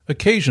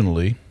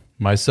Occasionally,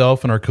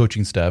 myself and our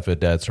coaching staff at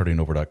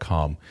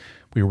dadstartingover.com,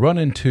 we run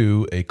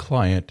into a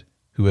client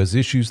who has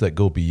issues that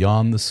go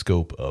beyond the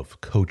scope of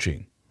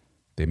coaching.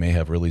 They may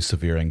have really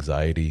severe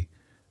anxiety,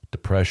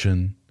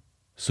 depression,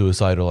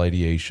 suicidal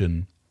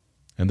ideation,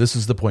 and this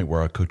is the point where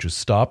our coaches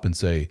stop and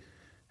say,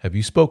 "Have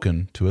you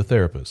spoken to a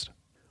therapist?"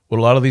 What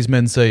a lot of these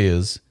men say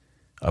is,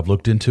 "I've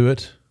looked into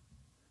it,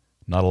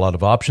 not a lot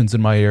of options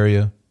in my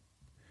area,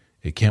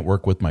 it can't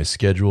work with my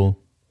schedule,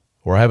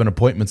 or I have an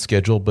appointment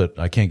scheduled, but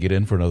I can't get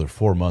in for another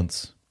 4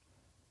 months."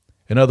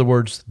 In other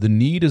words, the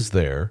need is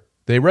there,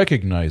 they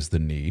recognize the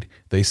need,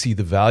 they see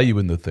the value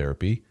in the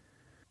therapy,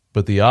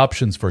 but the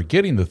options for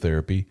getting the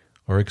therapy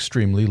are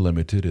extremely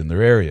limited in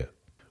their area.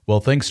 Well,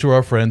 thanks to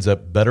our friends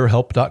at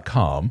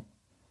BetterHelp.com,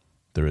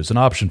 there is an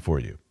option for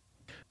you.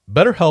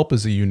 BetterHelp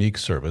is a unique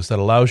service that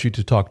allows you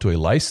to talk to a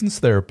licensed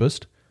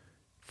therapist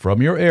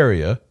from your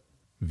area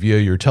via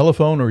your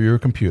telephone or your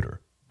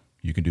computer.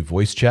 You can do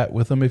voice chat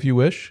with them if you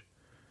wish.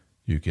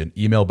 You can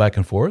email back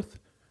and forth.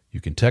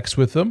 You can text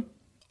with them,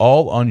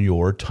 all on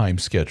your time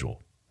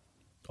schedule,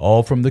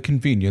 all from the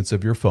convenience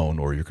of your phone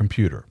or your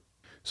computer.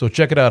 So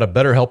check it out at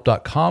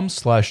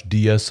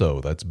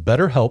betterhelp.com/DSO. That's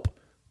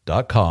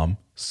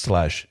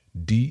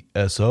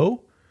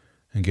betterhelp.com/DSO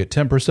and get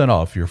 10%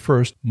 off your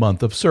first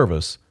month of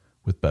service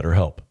with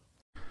BetterHelp.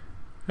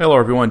 Hello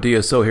everyone,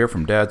 DSO here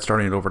from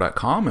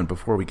dadstartingover.com, and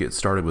before we get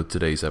started with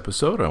today's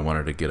episode, I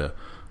wanted to get a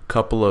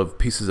couple of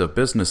pieces of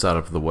business out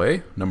of the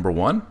way. Number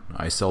one,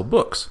 I sell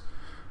books.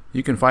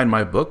 You can find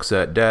my books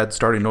at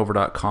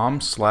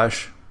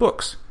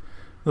dadstartingover.com/books.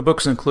 The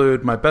books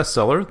include my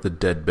bestseller, The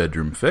Dead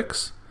Bedroom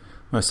Fix.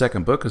 My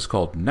second book is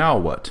called Now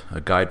What? A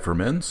Guide for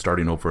Men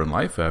Starting Over in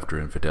Life After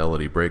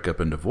Infidelity,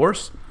 Breakup, and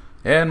Divorce.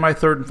 And my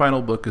third and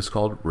final book is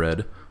called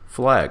Red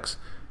Flags.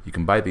 You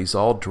can buy these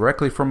all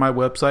directly from my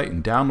website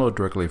and download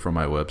directly from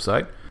my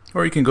website,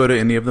 or you can go to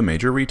any of the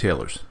major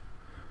retailers.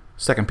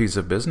 Second piece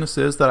of business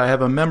is that I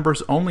have a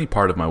members-only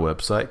part of my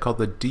website called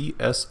the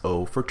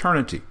DSO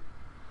Fraternity.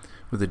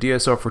 With the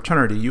DSO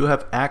Fraternity, you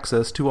have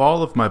access to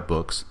all of my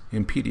books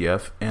in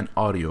PDF and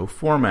audio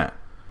format.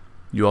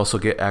 You also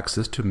get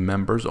access to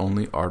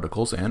members-only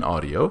articles and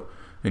audio,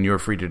 and you are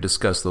free to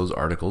discuss those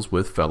articles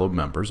with fellow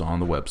members on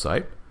the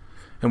website.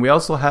 And we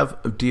also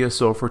have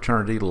DSO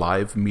Fraternity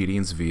live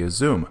meetings via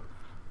Zoom.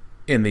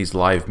 In these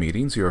live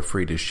meetings, you are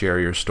free to share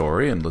your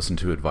story and listen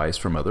to advice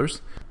from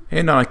others.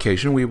 And on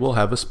occasion, we will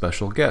have a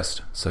special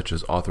guest, such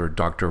as author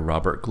Dr.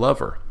 Robert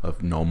Glover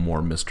of No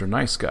More Mr.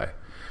 Nice Guy.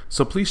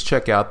 So please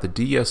check out the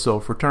DSO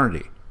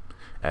Fraternity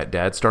at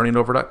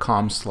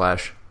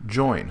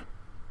dadstartingover.com/join.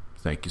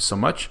 Thank you so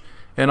much,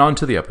 and on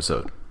to the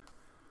episode.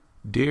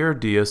 Dear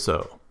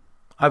DSO,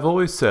 I've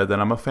always said that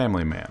I'm a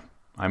family man.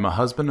 I'm a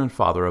husband and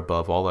father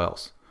above all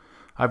else.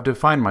 I've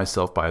defined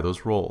myself by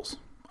those roles.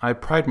 I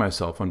pride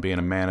myself on being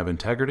a man of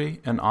integrity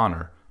and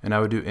honor, and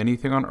I would do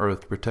anything on earth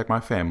to protect my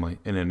family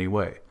in any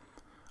way.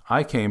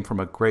 I came from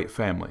a great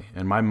family,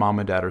 and my mom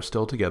and dad are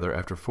still together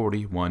after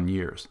 41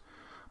 years.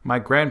 My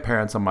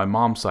grandparents on my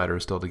mom's side are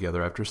still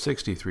together after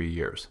 63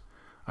 years.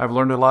 I've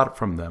learned a lot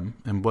from them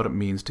and what it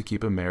means to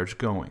keep a marriage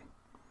going.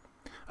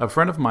 A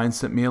friend of mine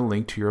sent me a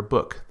link to your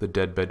book, The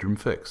Dead Bedroom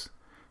Fix,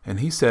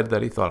 and he said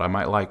that he thought I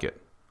might like it.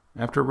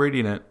 After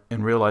reading it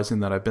and realizing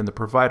that I've been the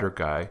provider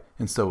guy,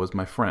 and so was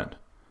my friend.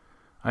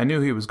 I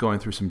knew he was going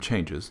through some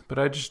changes, but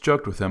I just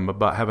joked with him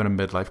about having a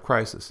midlife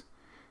crisis.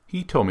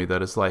 He told me that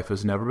his life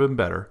has never been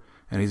better,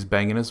 and he's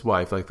banging his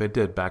wife like they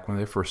did back when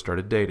they first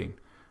started dating.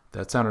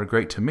 That sounded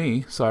great to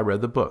me, so I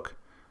read the book.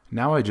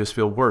 Now I just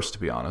feel worse, to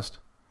be honest.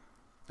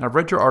 I've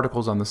read your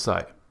articles on the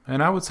site,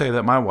 and I would say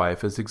that my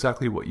wife is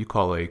exactly what you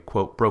call a,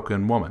 quote,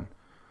 broken woman.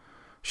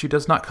 She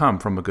does not come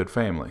from a good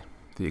family,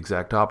 the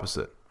exact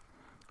opposite.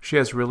 She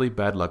has really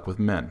bad luck with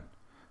men.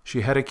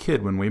 She had a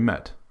kid when we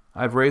met.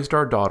 I've raised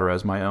our daughter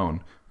as my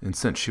own, and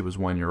since she was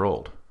 1 year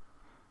old.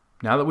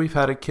 Now that we've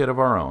had a kid of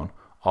our own,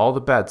 all the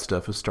bad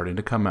stuff is starting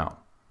to come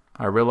out.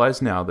 I realize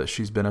now that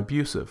she's been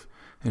abusive,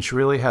 and she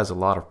really has a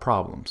lot of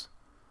problems.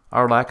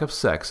 Our lack of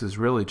sex is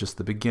really just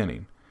the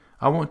beginning.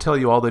 I won't tell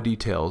you all the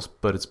details,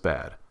 but it's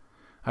bad.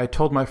 I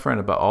told my friend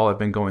about all I've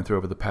been going through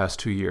over the past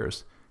 2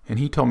 years, and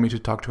he told me to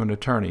talk to an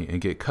attorney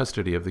and get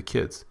custody of the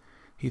kids.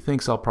 He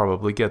thinks I'll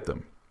probably get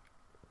them.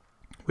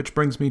 Which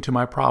brings me to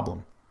my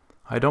problem.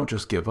 I don't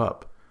just give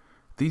up.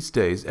 These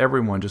days,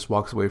 everyone just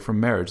walks away from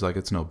marriage like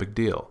it's no big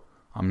deal.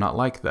 I'm not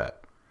like that.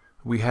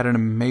 We had an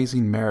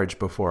amazing marriage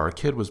before our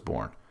kid was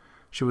born.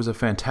 She was a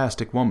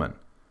fantastic woman.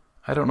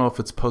 I don't know if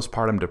it's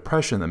postpartum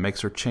depression that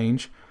makes her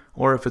change,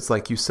 or if it's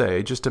like you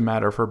say, just a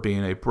matter of her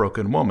being a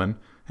broken woman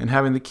and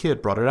having the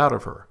kid brought it out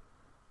of her.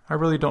 I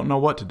really don't know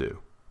what to do.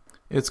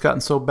 It's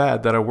gotten so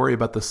bad that I worry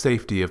about the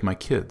safety of my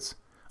kids.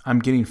 I'm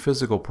getting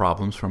physical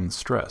problems from the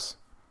stress.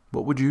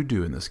 What would you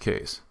do in this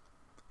case?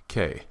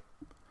 Kay.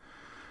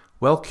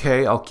 Well,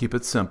 Kay, I'll keep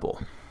it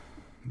simple.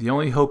 The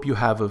only hope you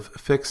have of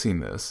fixing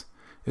this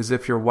is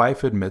if your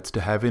wife admits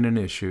to having an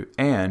issue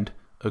and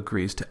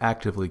agrees to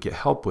actively get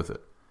help with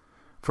it.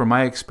 From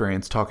my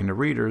experience talking to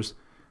readers,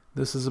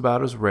 this is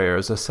about as rare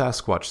as a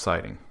Sasquatch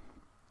sighting.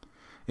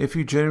 If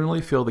you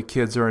genuinely feel the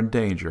kids are in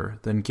danger,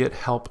 then get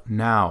help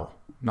now,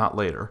 not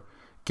later.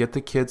 Get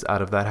the kids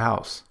out of that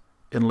house.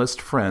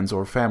 Enlist friends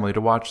or family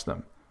to watch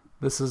them.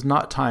 This is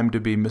not time to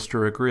be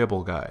Mr.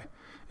 Agreeable Guy.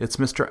 It's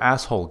Mr.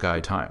 Asshole Guy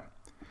time.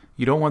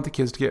 You don't want the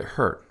kids to get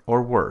hurt,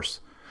 or worse,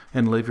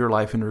 and live your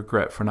life in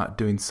regret for not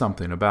doing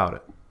something about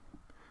it.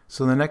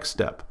 So the next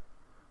step,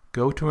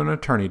 go to an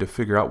attorney to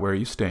figure out where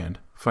you stand,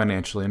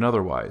 financially and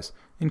otherwise,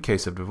 in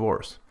case of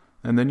divorce.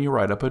 And then you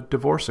write up a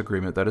divorce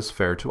agreement that is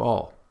fair to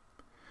all.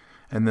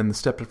 And then the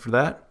step after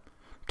that,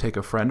 take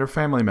a friend or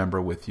family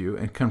member with you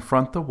and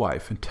confront the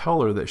wife and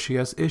tell her that she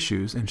has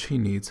issues and she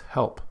needs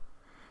help.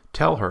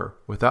 Tell her,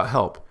 without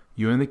help,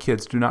 you and the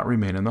kids do not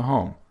remain in the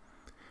home.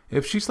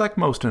 If she's like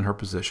most in her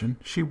position,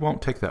 she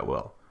won't take that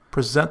well.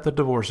 Present the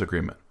divorce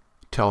agreement.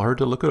 Tell her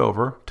to look it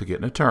over, to get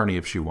an attorney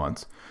if she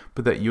wants,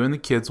 but that you and the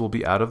kids will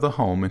be out of the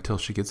home until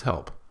she gets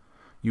help.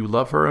 You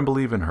love her and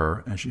believe in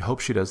her, and you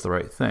hope she does the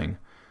right thing,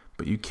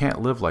 but you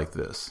can't live like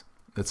this.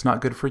 It's not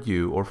good for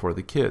you or for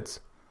the kids.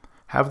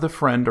 Have the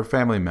friend or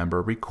family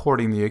member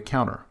recording the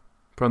encounter,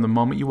 from the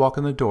moment you walk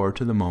in the door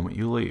to the moment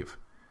you leave.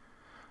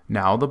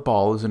 Now the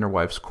ball is in her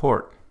wife's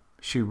court.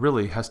 She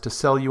really has to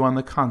sell you on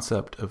the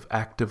concept of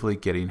actively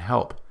getting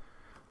help.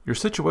 Your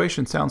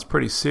situation sounds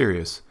pretty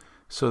serious,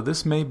 so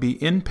this may be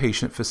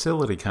inpatient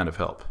facility kind of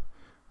help.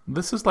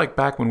 This is like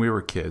back when we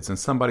were kids and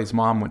somebody's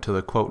mom went to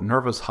the, quote,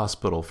 nervous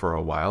hospital for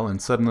a while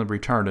and suddenly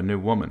returned a new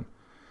woman.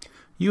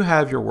 You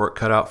have your work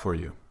cut out for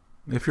you.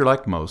 If you're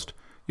like most,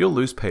 you'll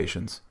lose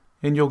patience,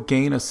 and you'll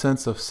gain a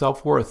sense of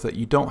self-worth that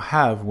you don't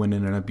have when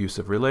in an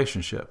abusive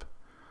relationship.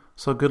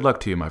 So good luck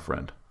to you, my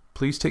friend.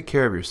 Please take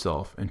care of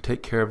yourself and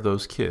take care of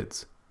those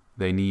kids.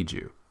 They need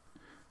you.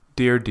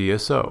 Dear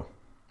DSO,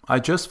 I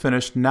just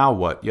finished Now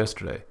What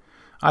yesterday.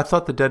 I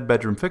thought the dead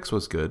bedroom fix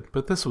was good,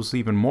 but this was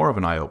even more of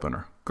an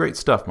eye-opener. Great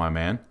stuff, my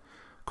man.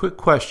 Quick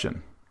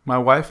question. My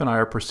wife and I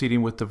are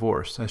proceeding with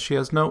divorce, as she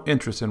has no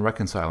interest in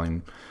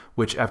reconciling,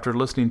 which after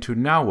listening to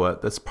Now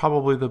What, that's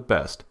probably the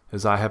best,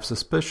 as I have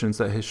suspicions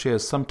that she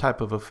has some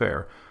type of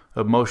affair,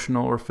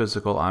 emotional or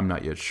physical, I'm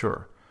not yet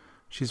sure.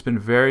 She's been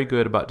very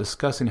good about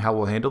discussing how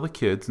we'll handle the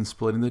kids and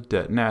splitting the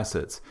debt and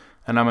assets,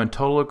 and I'm in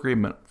total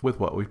agreement with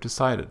what we've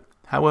decided.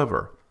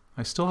 However,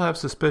 I still have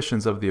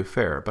suspicions of the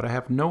affair, but I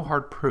have no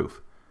hard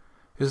proof.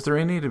 Is there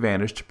any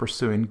advantage to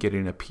pursuing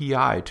getting a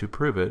PI to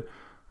prove it,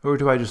 or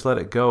do I just let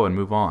it go and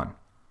move on?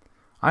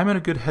 I'm in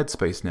a good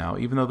headspace now,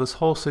 even though this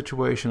whole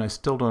situation I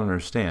still don't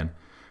understand,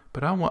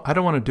 but I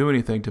don't want to do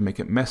anything to make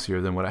it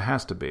messier than what it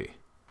has to be.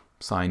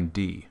 Signed,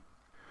 D.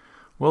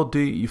 Well,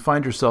 D, you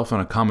find yourself in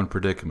a common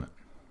predicament.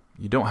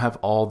 You don't have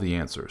all the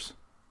answers.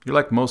 You're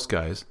like most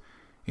guys,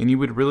 and you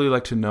would really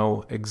like to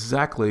know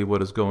exactly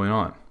what is going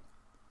on.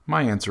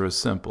 My answer is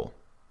simple.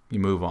 You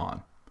move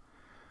on.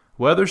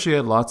 Whether she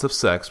had lots of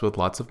sex with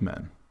lots of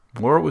men,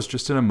 or it was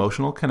just an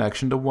emotional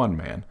connection to one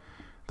man,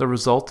 the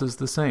result is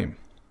the same.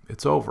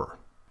 It's over.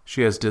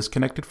 She has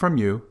disconnected from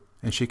you,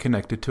 and she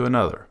connected to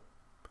another.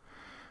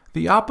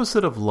 The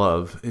opposite of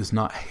love is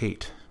not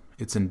hate,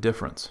 it's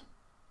indifference.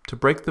 To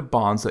break the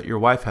bonds that your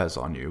wife has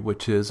on you,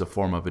 which is a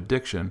form of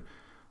addiction,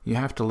 you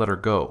have to let her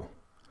go.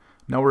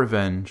 No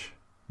revenge,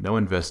 no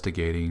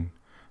investigating,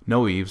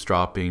 no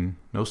eavesdropping,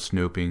 no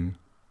snooping.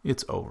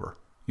 It's over.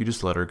 You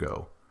just let her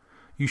go.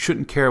 You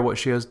shouldn't care what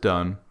she has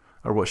done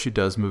or what she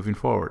does moving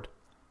forward.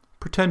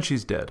 Pretend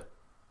she's dead.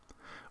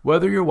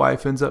 Whether your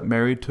wife ends up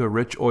married to a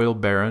rich oil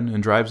baron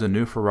and drives a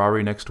new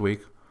Ferrari next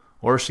week,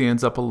 or she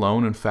ends up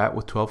alone and fat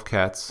with 12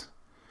 cats,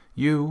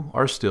 you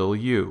are still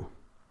you.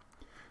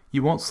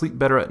 You won't sleep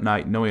better at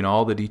night knowing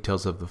all the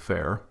details of the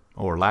affair,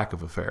 or lack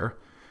of affair,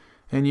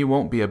 and you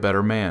won't be a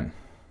better man.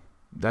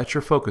 That's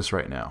your focus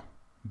right now.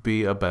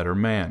 Be a better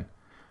man.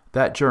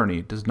 That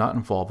journey does not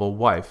involve a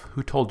wife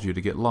who told you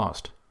to get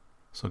lost.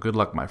 So good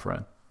luck, my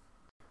friend.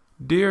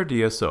 Dear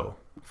DSO,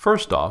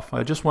 first off,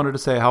 I just wanted to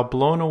say how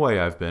blown away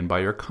I've been by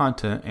your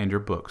content and your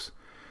books.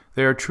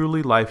 They are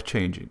truly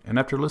life-changing, and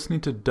after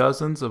listening to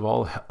dozens of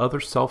all other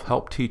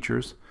self-help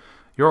teachers,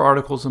 your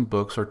articles and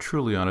books are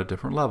truly on a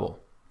different level.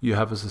 You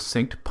have a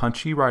succinct,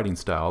 punchy writing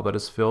style that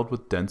is filled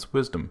with dense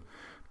wisdom.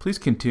 Please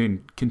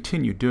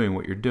continue doing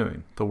what you're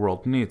doing. The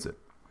world needs it.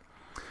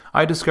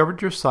 I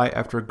discovered your site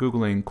after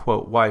Googling,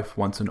 quote, wife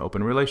wants an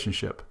open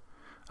relationship.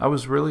 I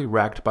was really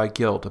racked by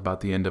guilt about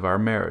the end of our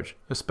marriage,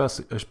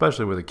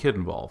 especially with a kid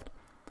involved.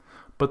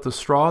 But the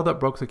straw that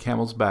broke the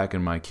camel's back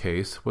in my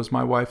case was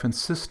my wife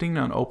insisting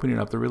on opening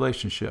up the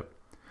relationship.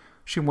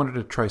 She wanted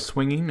to try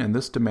swinging, and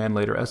this demand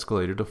later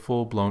escalated to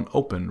full-blown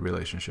open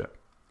relationship.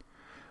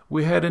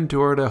 We had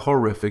endured a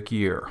horrific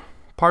year,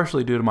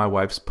 partially due to my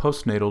wife's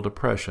postnatal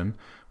depression,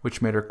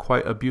 which made her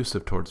quite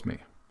abusive towards me.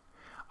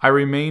 I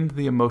remained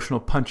the emotional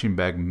punching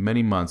bag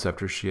many months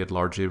after she had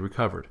largely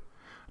recovered.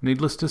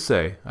 Needless to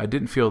say, I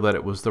didn't feel that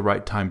it was the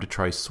right time to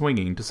try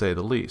swinging, to say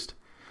the least.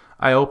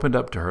 I opened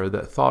up to her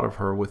that thought of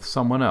her with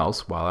someone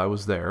else while I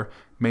was there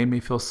made me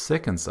feel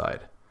sick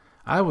inside.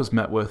 I was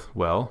met with,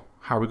 well,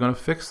 how are we going to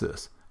fix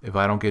this? If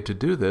I don't get to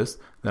do this,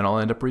 then I'll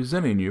end up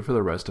resenting you for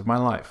the rest of my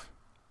life.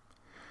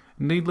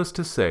 Needless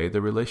to say,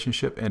 the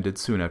relationship ended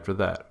soon after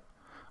that.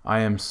 I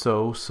am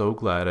so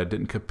glad I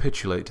didn't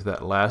capitulate to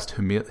that last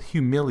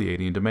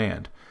humiliating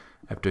demand,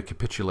 after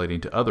capitulating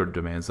to other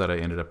demands that I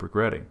ended up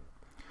regretting.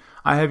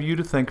 I have you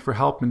to thank for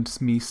helping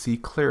me see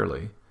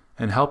clearly,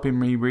 and helping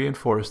me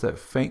reinforce that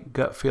faint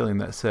gut feeling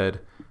that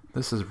said,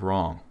 "This is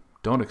wrong.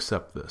 Don't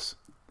accept this."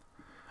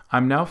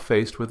 I'm now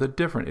faced with a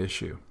different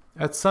issue.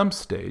 At some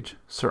stage,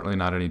 certainly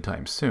not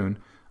anytime soon,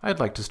 I'd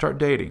like to start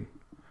dating.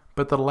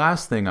 But the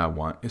last thing I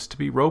want is to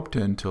be roped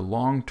into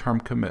long-term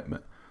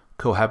commitment,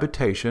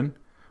 cohabitation,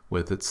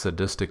 with its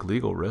sadistic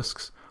legal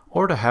risks,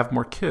 or to have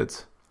more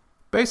kids.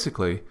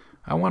 Basically,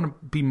 I want to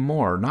be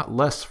more, not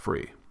less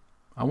free.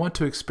 I want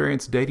to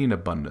experience dating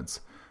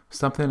abundance,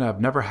 something I've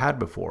never had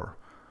before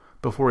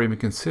even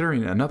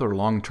considering another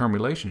long-term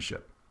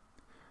relationship.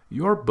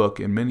 Your book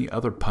and many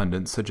other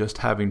pundits suggest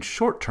having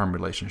short-term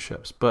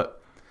relationships,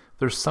 but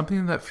there's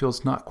something that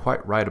feels not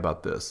quite right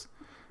about this,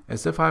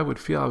 as if I would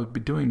feel I would be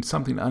doing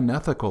something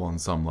unethical on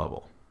some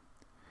level.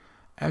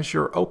 As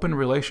your open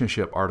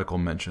relationship article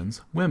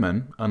mentions,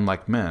 women,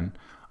 unlike men,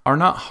 are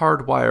not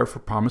hardwired for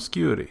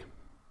promiscuity.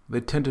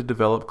 They tend to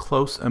develop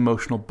close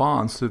emotional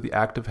bonds through the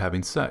act of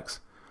having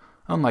sex.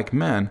 Unlike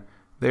men,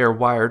 they are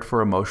wired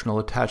for emotional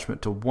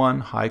attachment to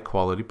one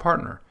high-quality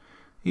partner.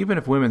 Even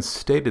if women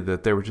stated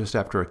that they were just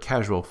after a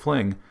casual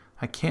fling,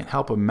 I can't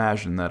help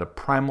imagine that a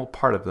primal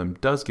part of them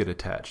does get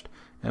attached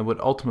and would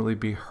ultimately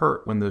be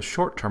hurt when the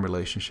short-term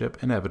relationship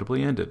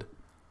inevitably ended.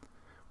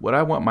 Would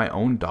I want my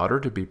own daughter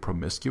to be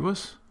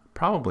promiscuous?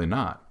 Probably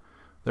not.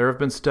 There have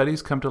been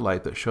studies come to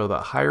light that show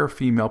that higher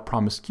female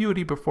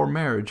promiscuity before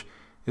marriage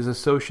is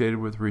associated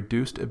with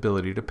reduced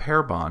ability to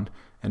pair bond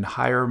and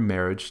higher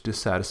marriage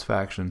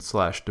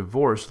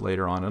dissatisfaction/divorce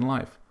later on in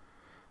life.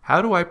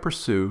 How do I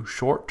pursue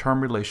short-term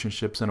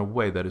relationships in a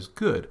way that is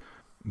good,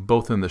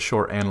 both in the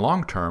short and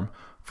long term,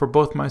 for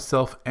both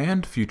myself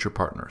and future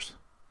partners?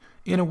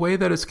 In a way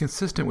that is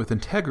consistent with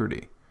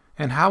integrity,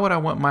 and how would I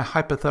want my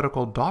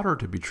hypothetical daughter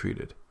to be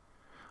treated?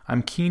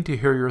 I'm keen to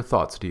hear your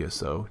thoughts,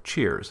 DSO.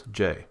 Cheers,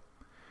 Jay.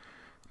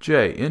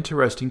 Jay,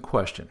 interesting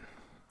question.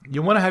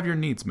 You want to have your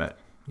needs met.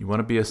 You want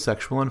to be a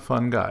sexual and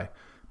fun guy,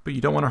 but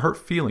you don't want to hurt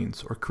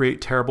feelings or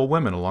create terrible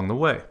women along the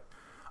way.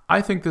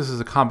 I think this is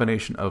a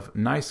combination of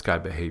nice guy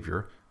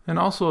behavior and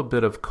also a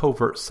bit of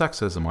covert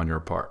sexism on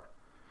your part.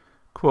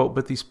 Quote,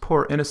 but these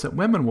poor innocent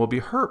women will be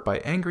hurt by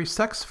angry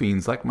sex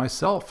fiends like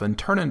myself and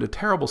turn into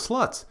terrible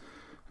sluts.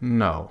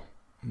 No,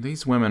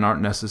 these women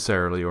aren't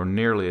necessarily or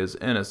nearly as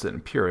innocent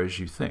and pure as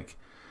you think.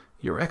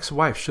 Your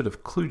ex-wife should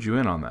have clued you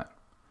in on that.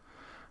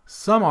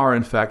 Some are,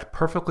 in fact,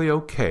 perfectly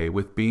okay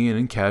with being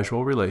in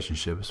casual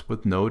relationships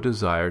with no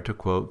desire to,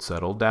 quote,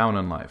 settle down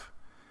in life.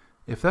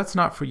 If that's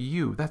not for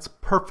you, that's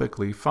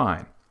perfectly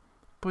fine.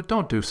 But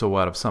don't do so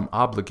out of some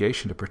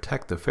obligation to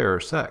protect the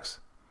fairer sex.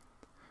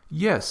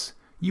 Yes,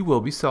 you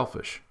will be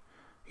selfish.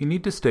 You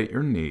need to state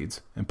your needs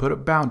and put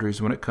up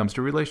boundaries when it comes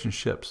to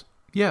relationships.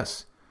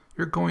 Yes,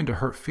 you're going to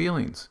hurt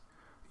feelings.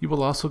 You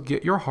will also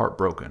get your heart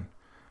broken.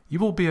 You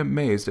will be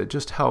amazed at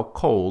just how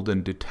cold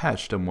and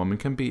detached a woman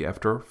can be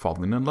after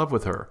falling in love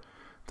with her.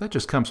 That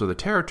just comes with the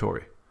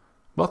territory.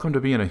 Welcome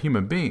to being a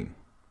human being.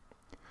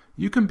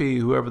 You can be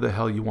whoever the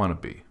hell you want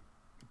to be.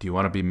 Do you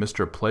want to be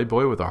Mr.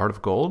 Playboy with a heart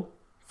of gold?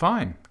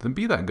 Fine, then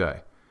be that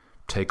guy.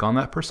 Take on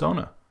that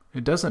persona.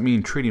 It doesn't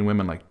mean treating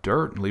women like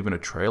dirt and leaving a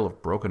trail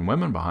of broken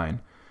women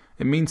behind.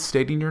 It means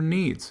stating your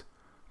needs,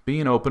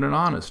 being open and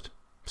honest,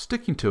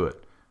 sticking to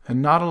it,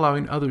 and not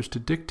allowing others to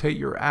dictate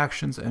your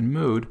actions and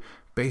mood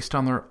based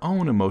on their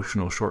own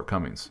emotional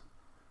shortcomings.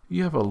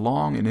 You have a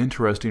long and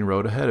interesting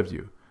road ahead of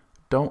you.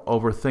 Don't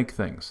overthink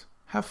things.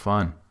 Have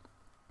fun.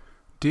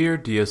 Dear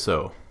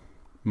DSO,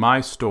 my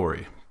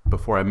story.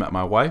 Before I met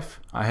my wife,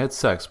 I had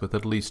sex with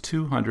at least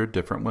 200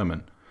 different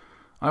women.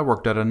 I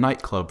worked at a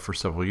nightclub for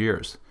several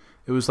years.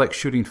 It was like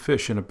shooting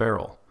fish in a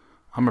barrel.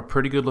 I'm a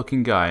pretty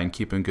good-looking guy and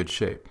keep in good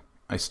shape.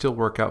 I still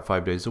work out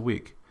 5 days a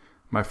week.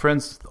 My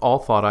friends all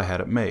thought I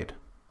had it made.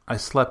 I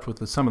slept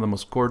with some of the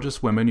most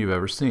gorgeous women you've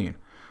ever seen.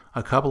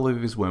 A couple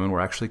of these women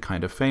were actually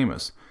kind of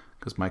famous,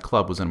 because my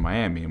club was in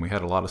Miami and we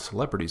had a lot of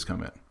celebrities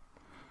come in.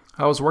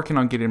 I was working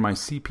on getting my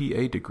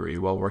CPA degree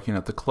while working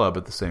at the club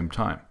at the same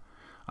time.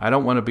 I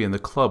don't want to be in the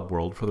club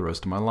world for the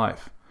rest of my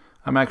life.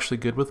 I'm actually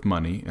good with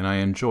money and I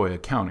enjoy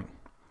accounting.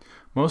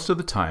 Most of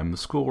the time, the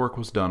schoolwork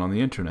was done on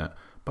the internet,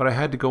 but I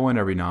had to go in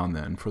every now and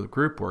then for the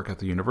group work at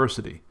the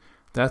university.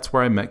 That's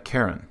where I met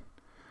Karen.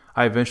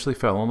 I eventually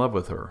fell in love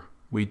with her.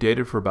 We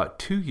dated for about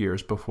 2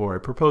 years before I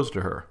proposed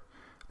to her.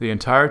 The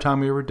entire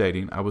time we were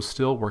dating, I was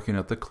still working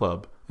at the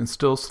club and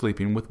still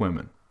sleeping with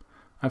women.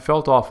 I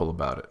felt awful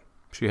about it.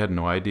 She had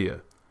no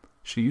idea.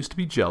 She used to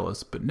be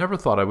jealous, but never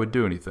thought I would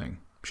do anything.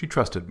 She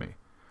trusted me.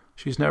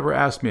 She's never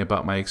asked me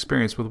about my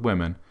experience with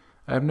women.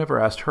 I have never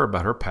asked her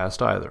about her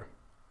past either.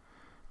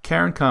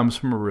 Karen comes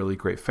from a really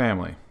great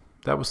family.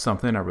 That was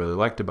something I really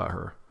liked about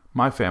her.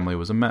 My family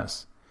was a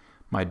mess.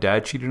 My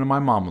dad cheated on my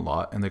mom a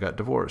lot, and they got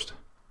divorced.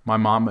 My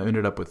mom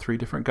ended up with 3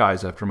 different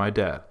guys after my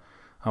dad.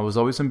 I was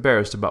always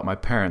embarrassed about my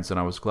parents, and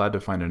I was glad to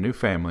find a new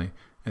family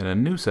and a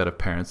new set of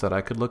parents that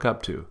I could look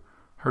up to.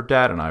 Her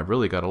dad and I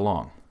really got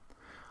along.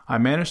 I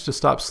managed to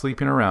stop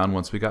sleeping around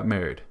once we got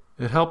married.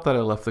 It helped that I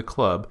left the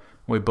club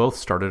and we both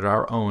started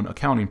our own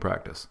accounting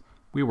practice.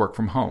 We work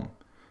from home.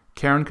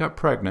 Karen got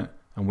pregnant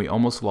and we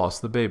almost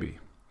lost the baby.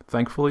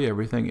 Thankfully,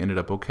 everything ended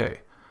up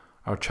okay.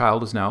 Our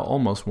child is now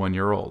almost 1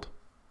 year old.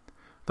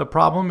 The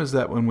problem is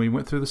that when we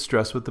went through the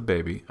stress with the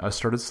baby, I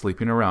started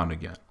sleeping around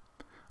again.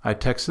 I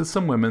texted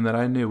some women that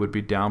I knew would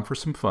be down for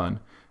some fun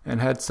and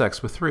had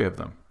sex with 3 of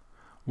them.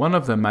 One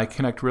of them I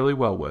connect really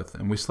well with,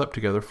 and we slept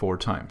together 4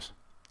 times.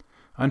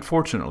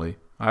 Unfortunately,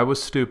 I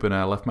was stupid and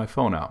I left my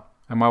phone out,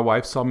 and my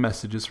wife saw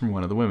messages from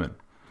one of the women.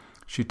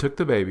 She took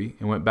the baby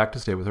and went back to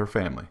stay with her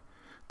family.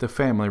 The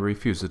family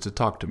refuses to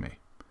talk to me.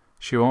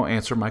 She won't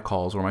answer my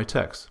calls or my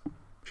texts.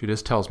 She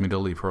just tells me to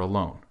leave her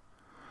alone.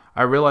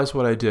 I realize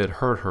what I did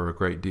hurt her a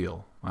great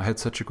deal. I had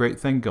such a great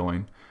thing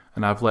going,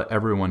 and I've let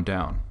everyone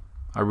down.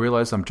 I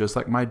realize I'm just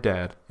like my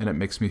dad, and it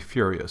makes me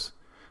furious.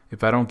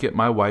 If I don't get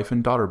my wife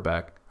and daughter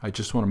back, I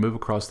just want to move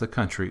across the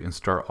country and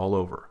start all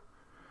over.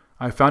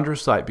 I found your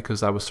site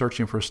because I was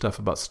searching for stuff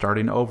about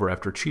starting over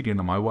after cheating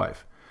on my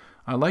wife.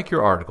 I like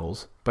your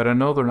articles, but I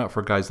know they're not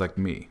for guys like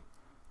me.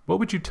 What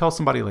would you tell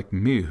somebody like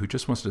me who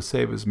just wants to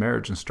save his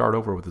marriage and start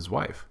over with his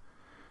wife?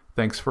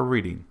 Thanks for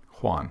reading,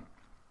 Juan.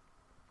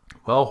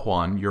 Well,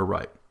 Juan, you're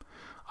right.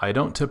 I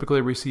don't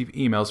typically receive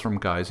emails from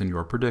guys in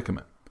your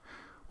predicament.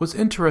 What's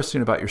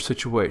interesting about your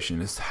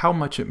situation is how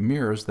much it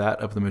mirrors that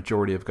of the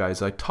majority of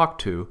guys I talk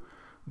to,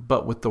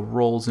 but with the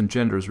roles and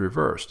genders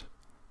reversed.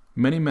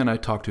 Many men I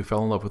talk to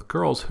fell in love with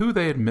girls who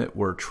they admit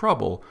were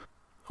trouble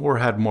or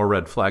had more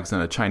red flags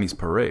than a Chinese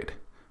parade,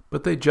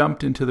 but they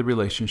jumped into the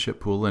relationship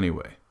pool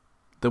anyway.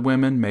 The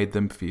women made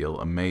them feel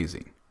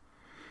amazing.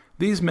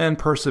 These men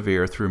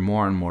persevere through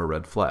more and more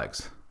red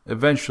flags.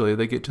 Eventually,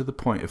 they get to the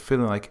point of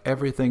feeling like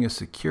everything is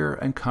secure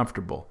and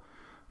comfortable,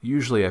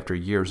 usually after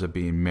years of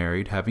being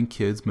married, having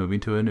kids, moving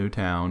to a new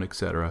town,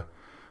 etc.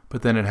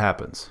 But then it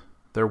happens.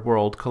 Their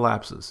world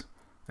collapses.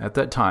 At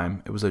that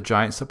time, it was a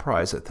giant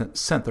surprise that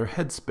sent their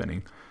heads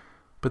spinning,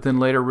 but then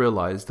later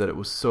realized that it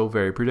was so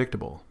very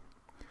predictable.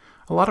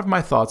 A lot of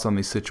my thoughts on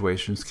these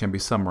situations can be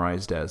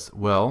summarized as,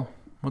 well,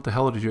 what the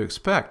hell did you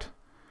expect?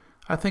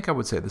 I think I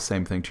would say the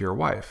same thing to your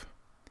wife.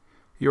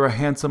 You're a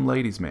handsome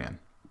ladies' man.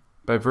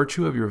 By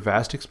virtue of your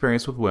vast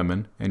experience with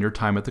women and your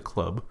time at the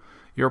club,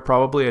 you're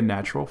probably a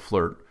natural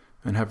flirt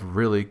and have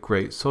really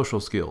great social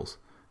skills.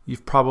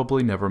 You've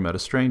probably never met a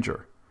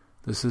stranger.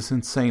 This is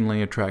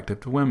insanely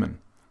attractive to women.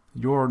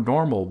 Your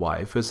normal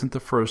wife isn't the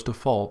first to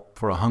fall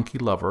for a hunky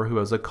lover who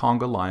has a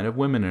conga line of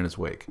women in his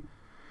wake.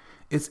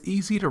 It's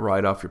easy to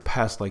write off your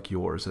past like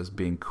yours as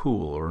being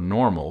cool or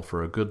normal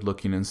for a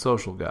good-looking and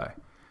social guy.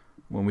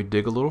 When we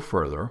dig a little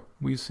further,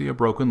 we see a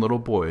broken little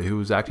boy who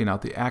is acting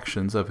out the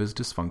actions of his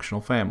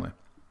dysfunctional family.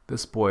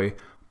 This boy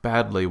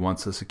badly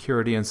wants the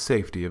security and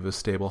safety of a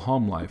stable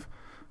home life,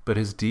 but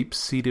his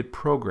deep-seated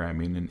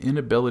programming and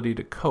inability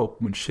to cope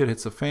when shit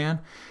hits the fan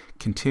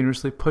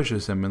continuously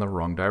pushes him in the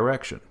wrong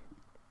direction.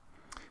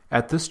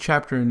 At this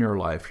chapter in your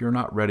life, you're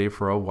not ready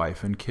for a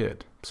wife and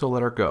kid, so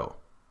let her go.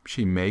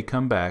 She may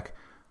come back,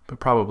 but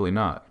probably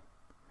not.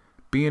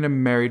 Being a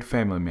married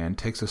family man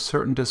takes a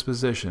certain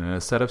disposition and a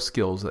set of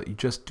skills that you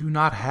just do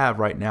not have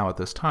right now at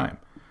this time.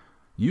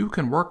 You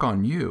can work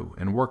on you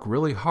and work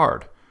really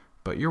hard,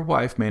 but your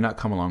wife may not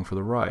come along for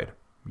the ride.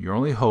 Your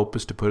only hope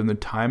is to put in the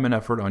time and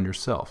effort on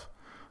yourself.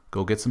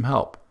 Go get some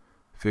help.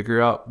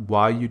 Figure out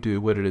why you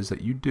do what it is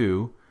that you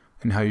do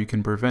and how you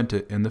can prevent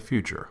it in the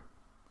future.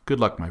 Good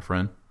luck, my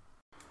friend.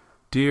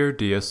 Dear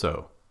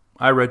DSO,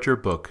 I read your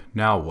book,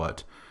 Now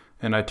What?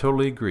 And I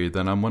totally agree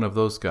that I'm one of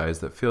those guys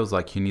that feels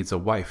like he needs a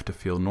wife to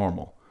feel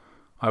normal.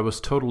 I was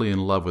totally in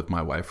love with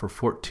my wife for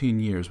 14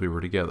 years we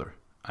were together.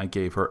 I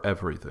gave her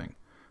everything.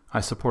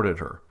 I supported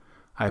her.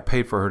 I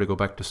paid for her to go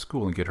back to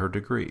school and get her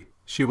degree.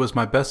 She was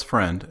my best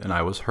friend and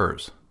I was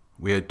hers.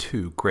 We had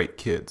 2 great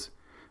kids.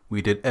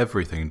 We did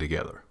everything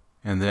together.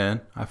 And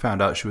then I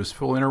found out she was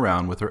fooling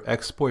around with her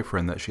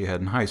ex-boyfriend that she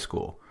had in high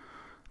school.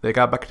 They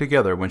got back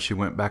together when she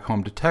went back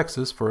home to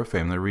Texas for a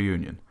family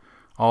reunion.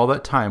 All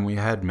that time we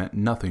had meant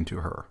nothing to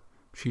her.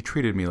 She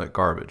treated me like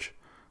garbage.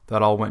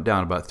 That all went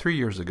down about 3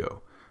 years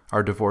ago.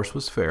 Our divorce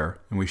was fair,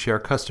 and we share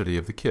custody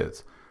of the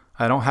kids.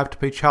 I don't have to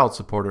pay child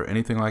support or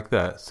anything like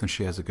that since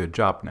she has a good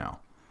job now.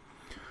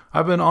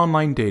 I've been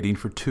online dating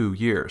for 2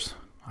 years.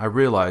 I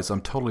realize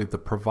I'm totally the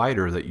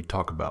provider that you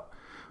talk about.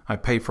 I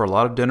pay for a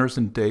lot of dinners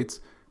and dates,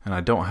 and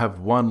I don't have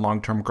one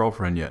long-term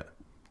girlfriend yet.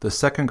 The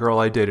second girl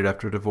I dated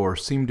after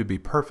divorce seemed to be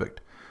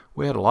perfect.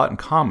 We had a lot in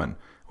common.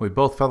 We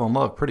both fell in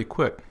love pretty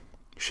quick.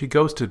 She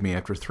ghosted me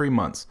after 3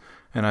 months,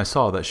 and I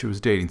saw that she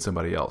was dating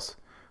somebody else.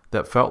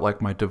 That felt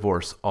like my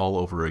divorce all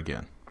over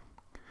again.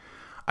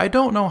 I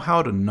don't know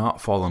how to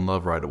not fall in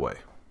love right away.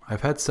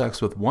 I've had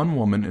sex with 1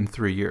 woman in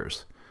 3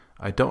 years.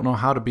 I don't know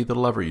how to be the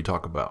lover you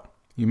talk about.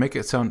 You make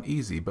it sound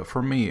easy, but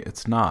for me,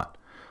 it's not.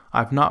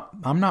 I'm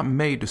not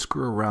made to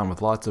screw around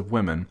with lots of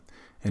women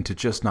and to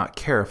just not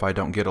care if I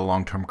don't get a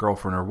long-term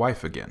girlfriend or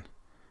wife again.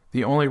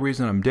 The only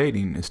reason I'm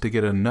dating is to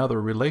get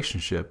another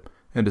relationship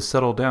and to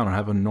settle down and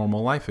have a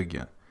normal life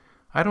again.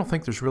 I don't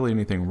think there's really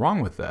anything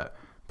wrong with that,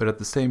 but at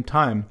the same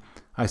time,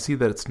 I see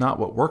that it's not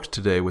what works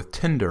today with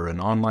Tinder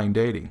and online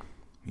dating.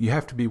 You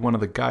have to be one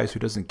of the guys who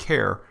doesn't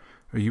care,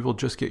 or you will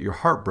just get your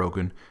heart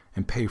broken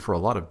and pay for a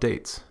lot of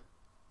dates.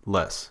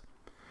 Les.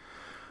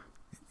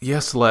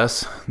 Yes,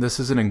 Les, this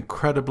is an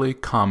incredibly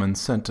common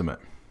sentiment.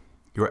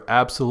 You're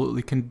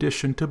absolutely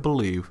conditioned to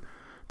believe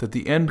that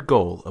the end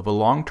goal of a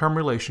long-term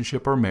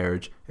relationship or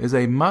marriage is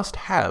a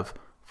must-have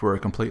for a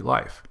complete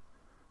life.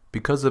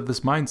 Because of this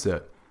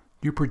mindset,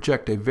 you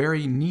project a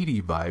very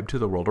needy vibe to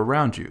the world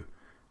around you,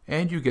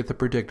 and you get the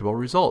predictable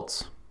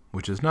results,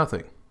 which is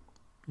nothing.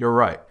 You're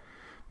right.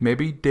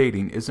 Maybe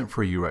dating isn't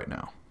for you right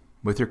now.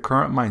 With your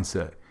current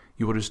mindset,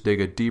 you will just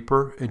dig a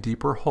deeper and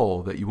deeper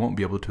hole that you won't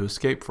be able to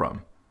escape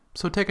from.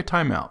 So take a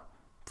time out.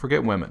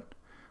 Forget women.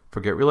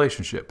 Forget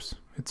relationships.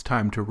 It's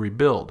time to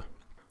rebuild.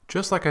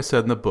 Just like I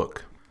said in the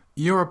book,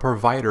 you're a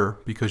provider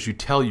because you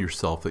tell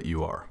yourself that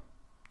you are.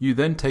 You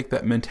then take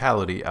that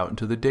mentality out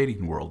into the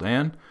dating world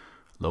and,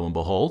 lo and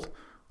behold,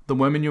 the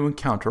women you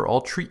encounter all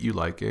treat you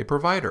like a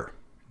provider.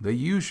 They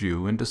use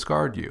you and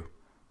discard you.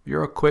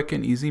 You're a quick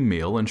and easy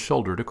meal and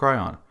shoulder to cry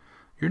on.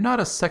 You're not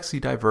a sexy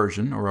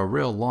diversion or a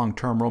real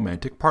long-term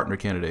romantic partner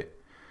candidate.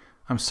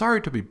 I'm sorry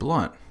to be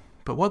blunt,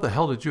 but what the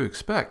hell did you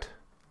expect?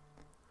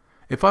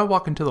 If I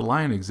walk into the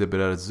lion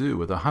exhibit at a zoo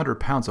with 100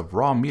 pounds of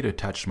raw meat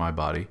attached to my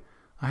body,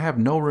 I have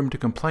no room to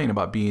complain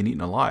about being eaten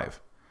alive.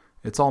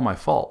 It's all my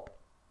fault.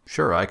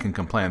 Sure, I can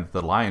complain that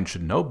the lion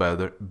should know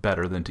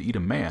better than to eat a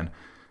man.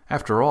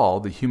 After all,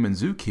 the human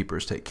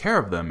zookeepers take care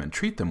of them and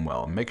treat them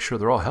well and make sure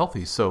they're all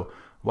healthy, so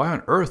why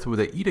on earth would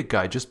they eat a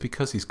guy just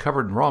because he's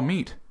covered in raw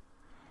meat?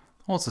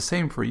 Well, it's the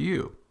same for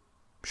you.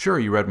 Sure,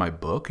 you read my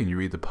book and you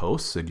read the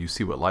posts and you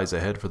see what lies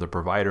ahead for the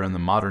provider in the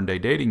modern-day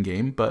dating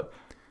game, but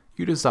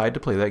you decide to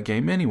play that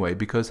game anyway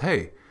because,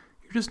 hey,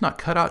 you're just not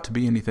cut out to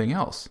be anything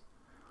else.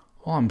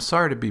 Well, I'm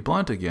sorry to be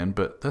blunt again,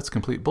 but that's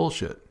complete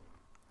bullshit.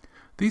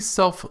 These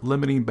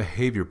self-limiting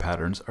behavior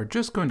patterns are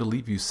just going to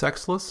leave you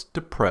sexless,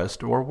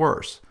 depressed, or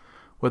worse,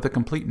 with a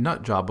complete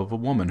nut job of a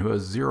woman who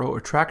has zero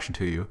attraction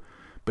to you,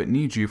 but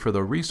needs you for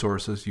the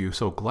resources you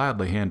so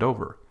gladly hand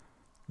over.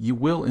 You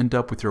will end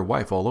up with your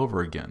wife all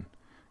over again.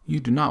 You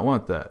do not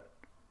want that.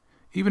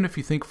 Even if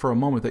you think for a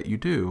moment that you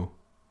do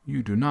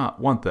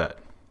not want that.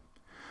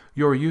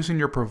 You are using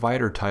your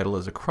provider title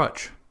as a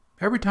crutch.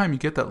 Every time you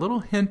get that little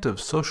hint of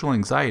social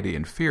anxiety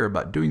and fear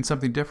about doing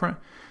something different,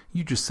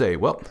 you just say,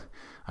 well,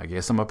 I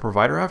guess I'm a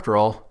provider after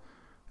all.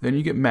 Then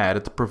you get mad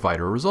at the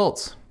provider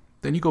results.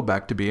 Then you go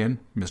back to being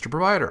Mr.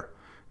 Provider.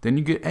 Then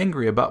you get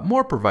angry about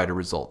more provider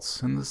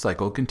results, and the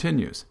cycle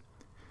continues.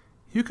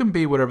 You can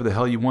be whatever the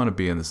hell you want to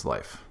be in this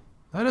life.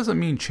 That doesn't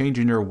mean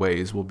changing your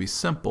ways will be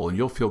simple and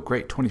you'll feel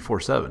great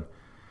 24/7.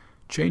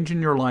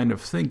 Changing your line of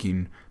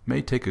thinking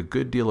may take a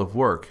good deal of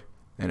work,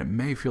 and it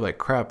may feel like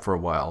crap for a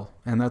while,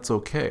 and that's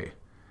okay.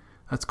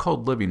 That's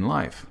called living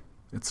life.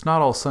 It's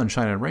not all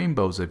sunshine and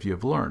rainbows, if you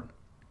have learned.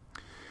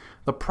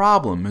 The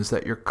problem is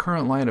that your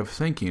current line of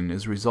thinking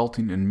is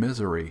resulting in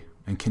misery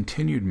and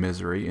continued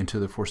misery into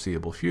the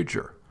foreseeable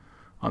future.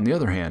 On the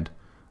other hand,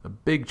 a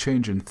big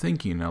change in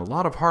thinking and a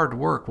lot of hard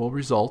work will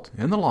result,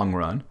 in the long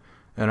run,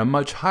 in a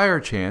much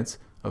higher chance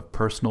of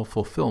personal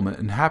fulfillment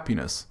and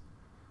happiness,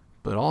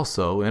 but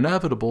also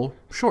inevitable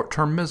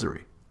short-term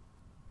misery.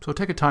 So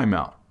take a time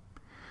out.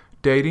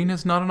 Dating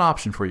is not an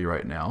option for you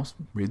right now.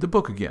 Read the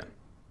book again.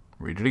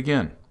 Read it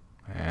again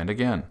and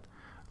again.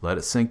 Let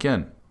it sink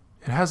in.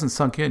 It hasn't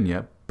sunk in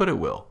yet, but it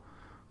will.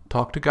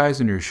 Talk to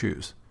guys in your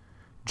shoes.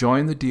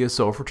 Join the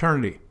DSO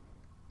fraternity.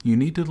 You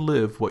need to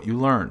live what you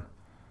learn.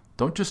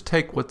 Don't just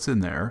take what's in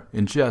there,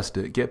 ingest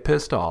it, get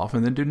pissed off,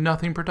 and then do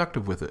nothing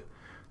productive with it.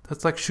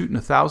 That's like shooting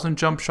 1,000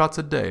 jump shots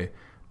a day,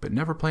 but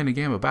never playing a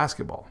game of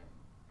basketball.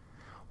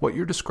 What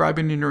you're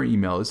describing in your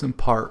email is in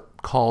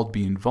part called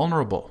being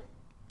vulnerable.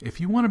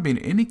 If you want to be in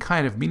any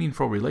kind of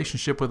meaningful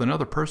relationship with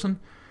another person,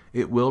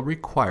 it will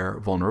require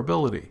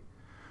vulnerability.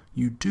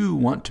 You do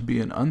want to be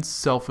an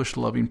unselfish,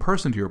 loving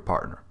person to your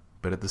partner,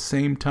 but at the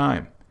same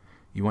time,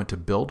 you want to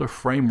build a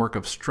framework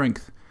of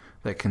strength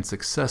that can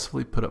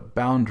successfully put up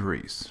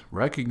boundaries,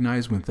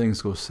 recognize when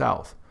things go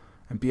south,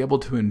 and be able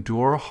to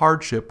endure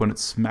hardship when it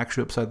smacks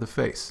you upside the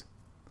face.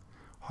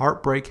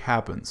 Heartbreak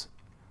happens.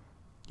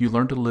 You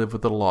learn to live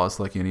with the loss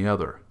like any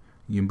other.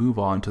 You move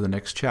on to the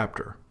next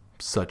chapter.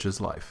 Such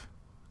is life.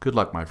 Good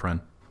luck, my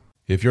friend.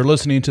 If you're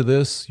listening to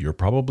this, you're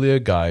probably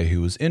a guy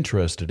who is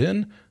interested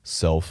in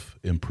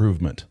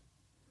self-improvement.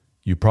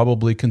 You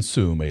probably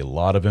consume a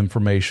lot of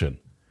information,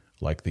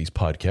 like these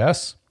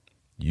podcasts,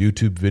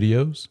 YouTube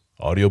videos,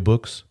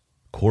 audiobooks,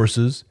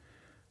 courses,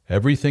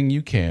 everything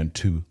you can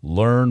to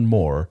learn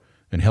more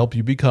and help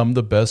you become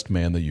the best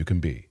man that you can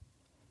be.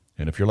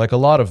 And if you're like a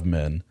lot of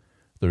men,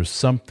 there's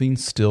something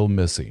still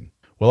missing.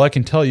 Well, I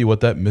can tell you what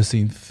that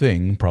missing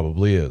thing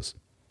probably is.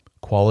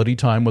 Quality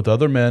time with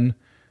other men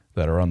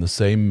that are on the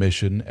same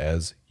mission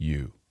as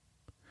you.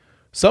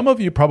 Some of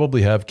you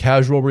probably have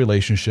casual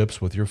relationships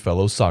with your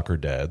fellow soccer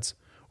dads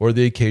or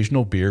the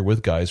occasional beer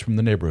with guys from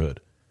the neighborhood,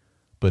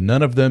 but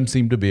none of them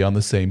seem to be on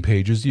the same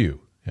page as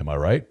you. Am I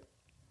right?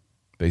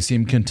 They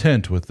seem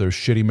content with their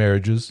shitty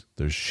marriages,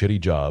 their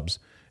shitty jobs,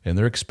 and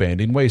their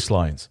expanding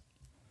waistlines.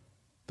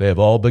 They have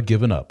all but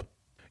given up.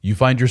 You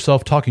find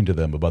yourself talking to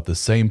them about the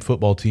same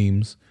football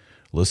teams,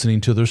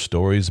 listening to their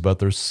stories about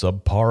their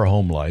subpar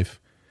home life,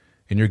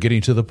 and you're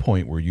getting to the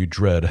point where you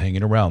dread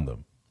hanging around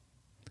them.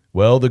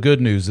 Well, the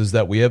good news is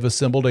that we have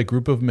assembled a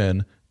group of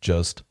men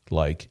just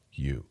like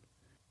you.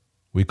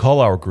 We call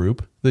our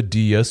group the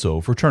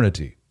DSO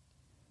Fraternity.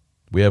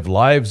 We have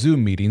live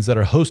Zoom meetings that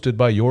are hosted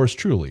by yours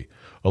truly,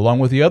 along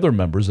with the other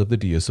members of the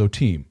DSO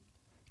team.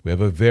 We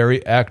have a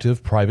very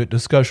active private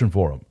discussion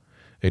forum,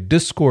 a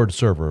Discord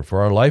server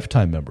for our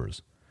lifetime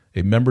members,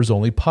 a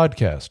members-only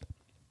podcast,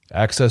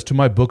 access to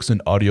my books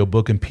in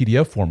audiobook and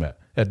PDF format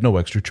at no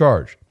extra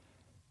charge,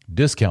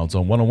 discounts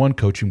on one-on-one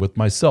coaching with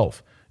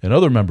myself and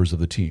other members of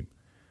the team,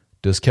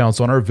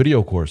 discounts on our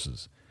video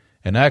courses,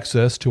 and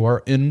access to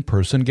our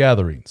in-person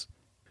gatherings.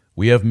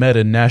 We have met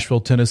in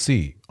Nashville,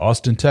 Tennessee,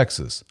 Austin,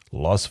 Texas,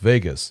 Las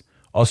Vegas,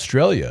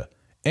 Australia,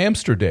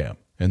 Amsterdam,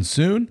 and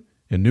soon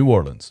in New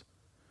Orleans.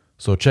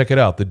 So check it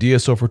out, the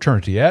DSO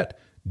Fraternity at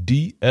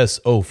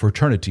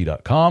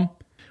dsofraternity.com.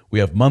 We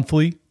have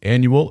monthly,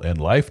 annual,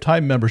 and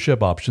lifetime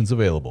membership options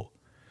available.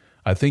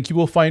 I think you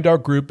will find our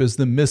group is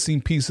the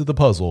missing piece of the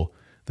puzzle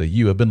that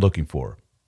you have been looking for.